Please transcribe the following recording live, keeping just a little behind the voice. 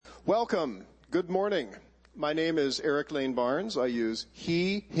Welcome. Good morning. My name is Eric Lane Barnes. I use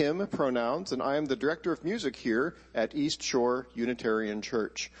he, him pronouns, and I am the Director of Music here at East Shore Unitarian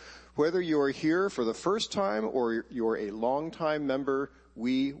Church. Whether you are here for the first time or you're a long-time member,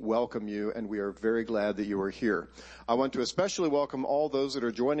 we welcome you, and we are very glad that you are here. I want to especially welcome all those that are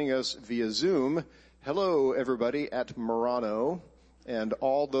joining us via Zoom. Hello, everybody at Murano, and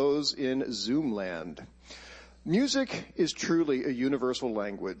all those in Zoom land. Music is truly a universal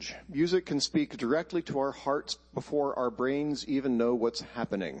language. Music can speak directly to our hearts before our brains even know what's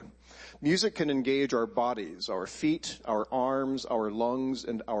happening. Music can engage our bodies, our feet, our arms, our lungs,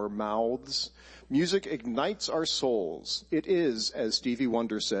 and our mouths. Music ignites our souls. It is, as Stevie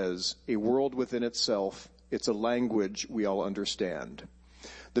Wonder says, a world within itself. It's a language we all understand.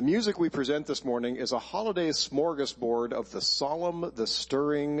 The music we present this morning is a holiday smorgasbord of the solemn, the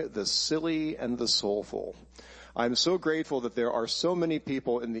stirring, the silly, and the soulful. I'm so grateful that there are so many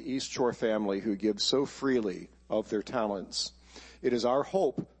people in the East Shore family who give so freely of their talents. It is our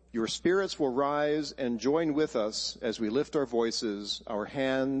hope your spirits will rise and join with us as we lift our voices, our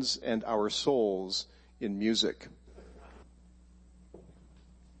hands, and our souls in music.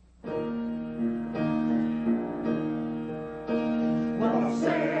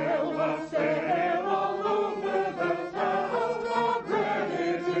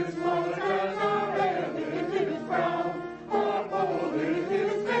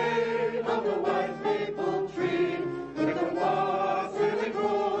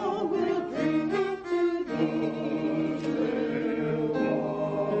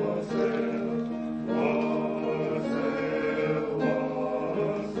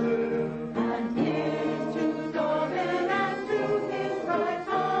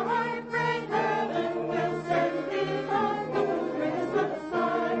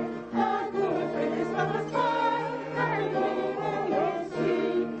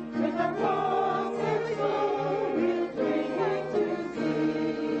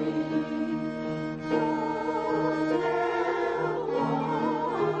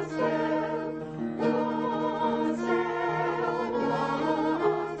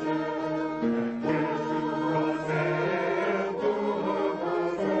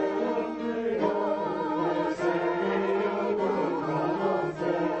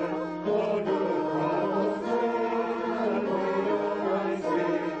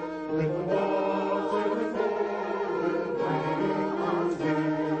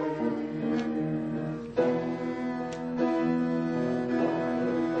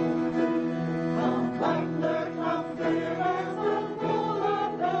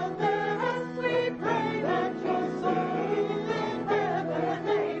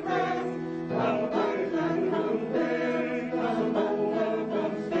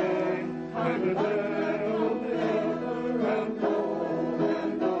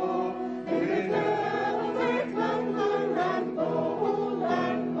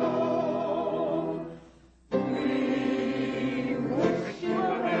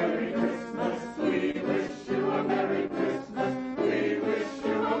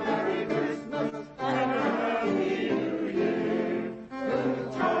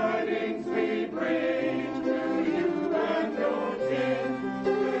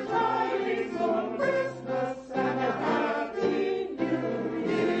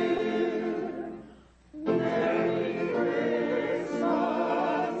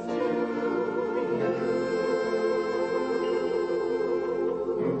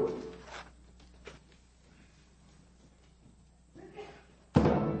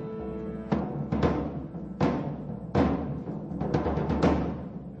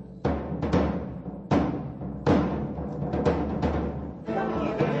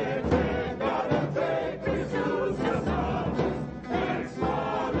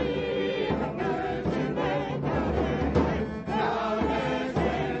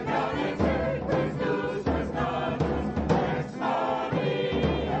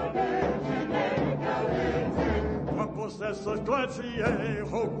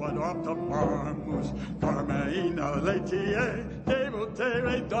 Hoc optamus, Carmeina letiae,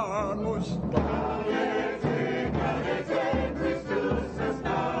 devotere damus. Gaudete, gaudete, Christus est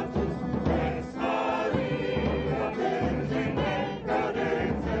natus, ex Maria Virgine,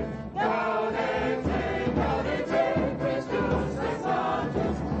 gaudete, gaudete, gaudete, Christus est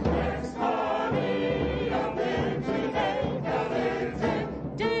natus, ex Maria Virgine, gaudete.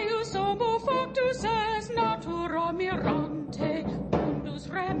 Deus homo factus est, natura mirante,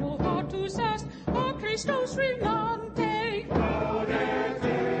 renovatus est, o Christus regnante.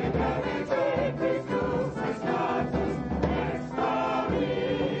 Gaudete, gaudete, Christus est natus, ex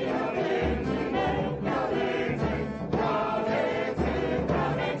Maria Virgine, gaudete, gaudete,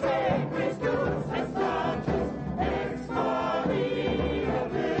 gaudete,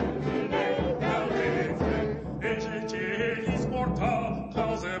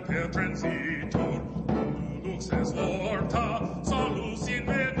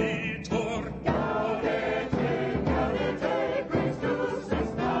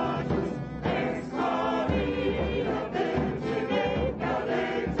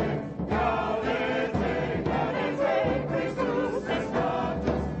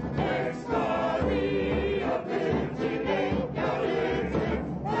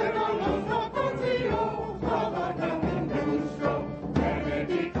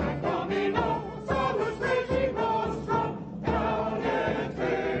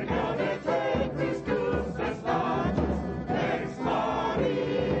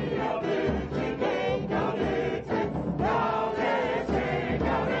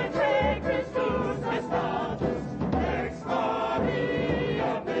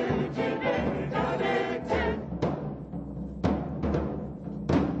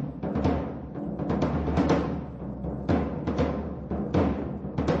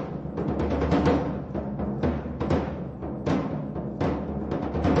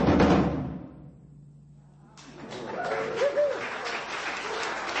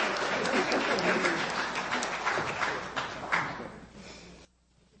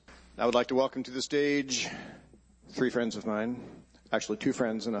 I would like to welcome to the stage 3 friends of mine, actually 2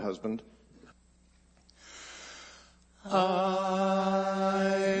 friends and a husband.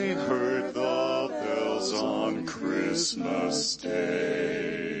 I heard the bells on Christmas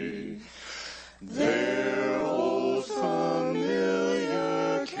Day, their old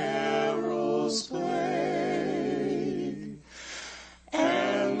familiar carols play,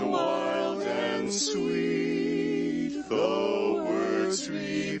 and wild and sweet the words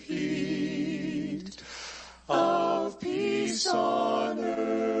repeat of peace on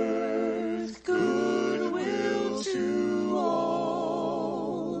earth, goodwill to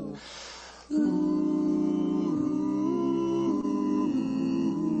all.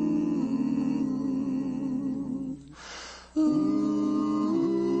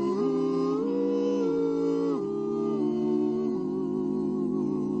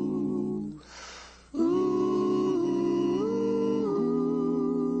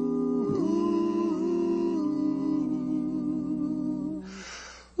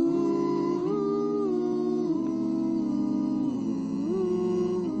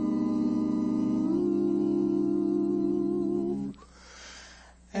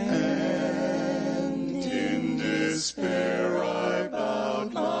 Despair I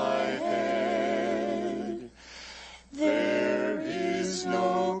bowed my head. There is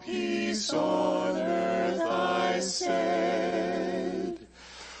no peace on earth, I said,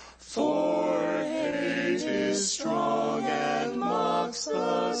 for hate is strong and mocks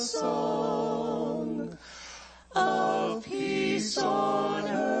the song of peace on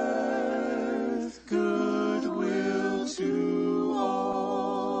earth, goodwill to all.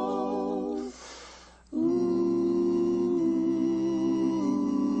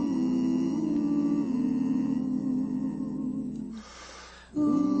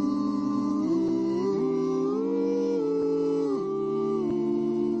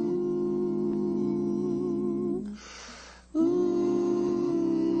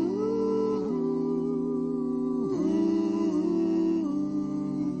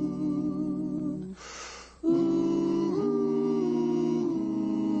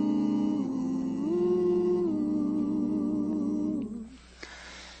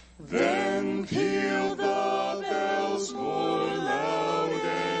 Then peal the bells more loud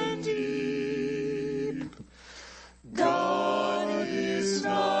and deep. God is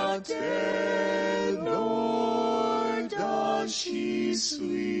not dead, nor does she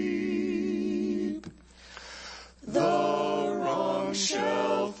sleep. The wrong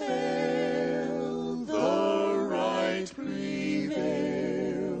shall fail, the right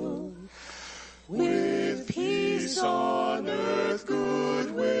prevail. With peace on earth,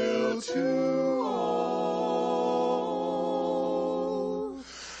 goodwill to all.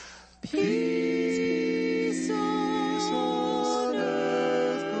 Peace on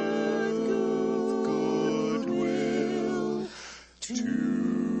earth, goodwill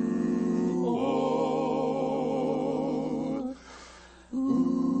to all.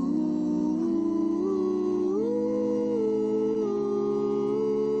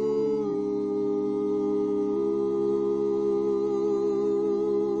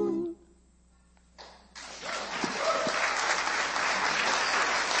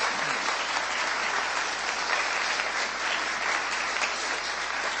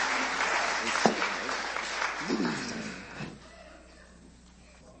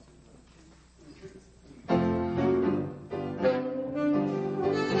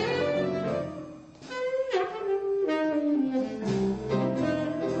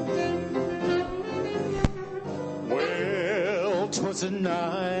 Well, 'twas the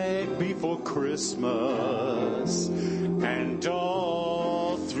night before Christmas, and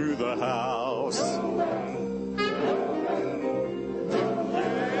all through the house.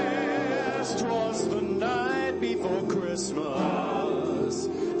 Yes, 'twas the night before Christmas,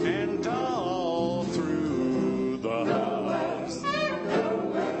 and all through the house.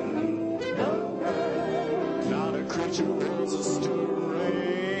 Not a creature was a-stirring,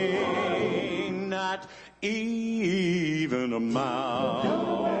 not even a mouse.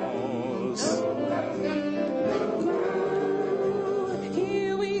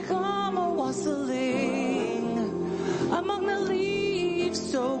 Here we come a-wassailing among the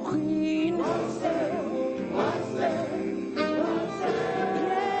leaves so green.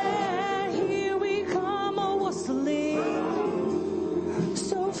 Yeah, here we come a-wassailing,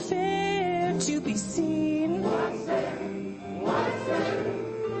 so fair to be seen.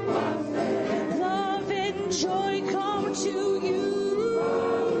 Love and joy come to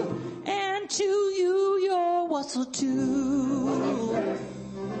you, and to you your wassail too.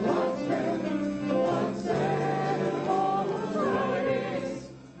 All the parties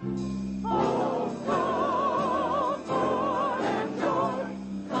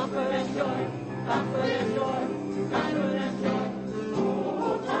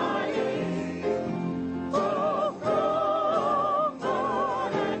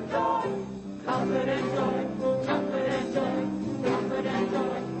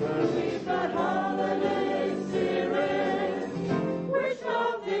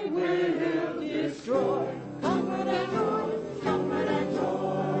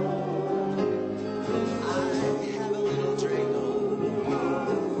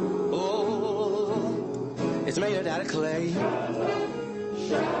It's made out of clay.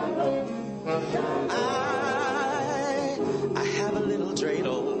 I have a little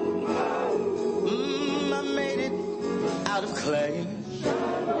dreidel. I made it out of clay.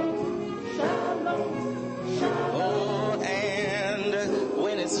 Oh, and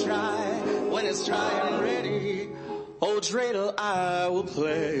when it's dry and ready, oh dreidel I will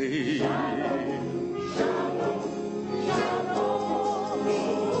play.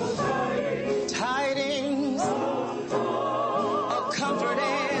 Tidings of comfort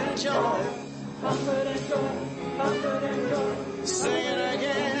and joy. Sing it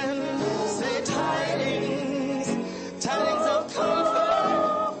again.